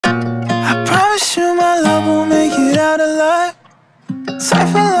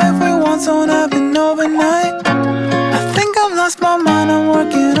Cypher life we want don't happen overnight. I think I've lost my mind, I'm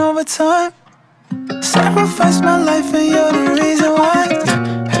working overtime. Sacrifice my life and you're the reason why.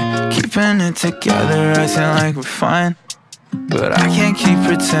 Hey, keeping it together, acting like we're fine, but I can't keep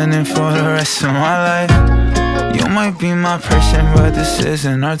pretending for the rest of my life. You might be my person, but this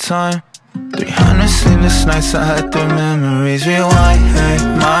isn't our time. 300 sleepless nights, I let the memories rewind. Hey,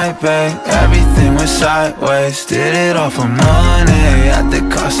 my babe, everything went sideways. Did it all for money, at the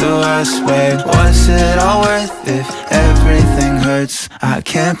cost of us, babe. Was it all worth it if everything hurts? I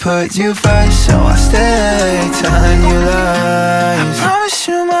can't put you first, so I stay telling you lies. I promise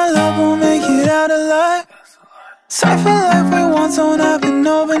you my love won't make it out alive. Cypher life we want don't happen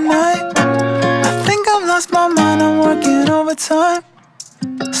overnight. I think I've lost my mind, I'm working overtime.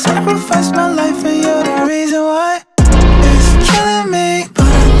 Sacrifice my life and you're the reason why. It's killing me, but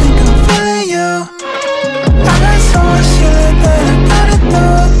I think I'm feeling you. I got so much shit that I gotta do.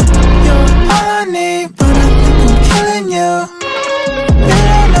 You're all I need, but I think I'm killing you. You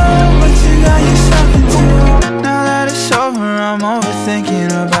don't know what you got yourself into. Now that it's over, I'm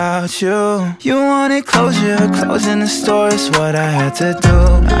overthinking about you. You wanted closure, closing the store is what I had to do.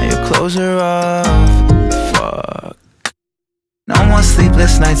 Now your clothes are off, fuck. No more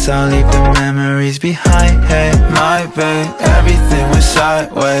sleepless nights, I'll leave the memories behind. Hey, my babe, everything went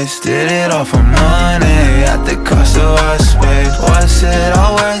sideways. Did it all for money, at the cost of us, babe. Was it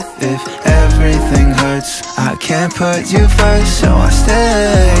all worth it if everything hurts? I can't put you first, so I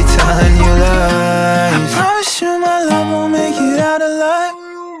stay telling you lies. I promise you my love won't make it out alive.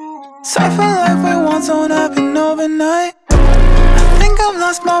 Cypher life we want don't happen overnight. I think I've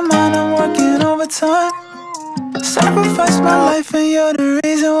lost my mind, I'm working overtime. Sacrifice my life and you're the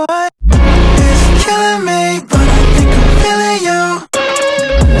reason why. It's killing me, but I think I'm feeling you.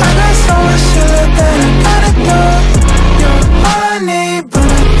 I got so much shit that I gotta do. You're all I need, but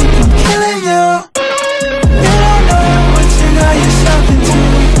I think I'm killing you. You don't know what you got yourself into.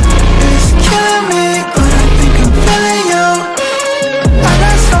 It's killing me, but I think I'm feeling you. I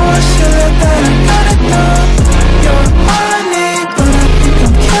got so much shit that I gotta do. You're all I need, but I think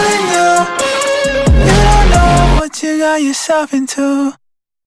I'm killing you. You got yourself into.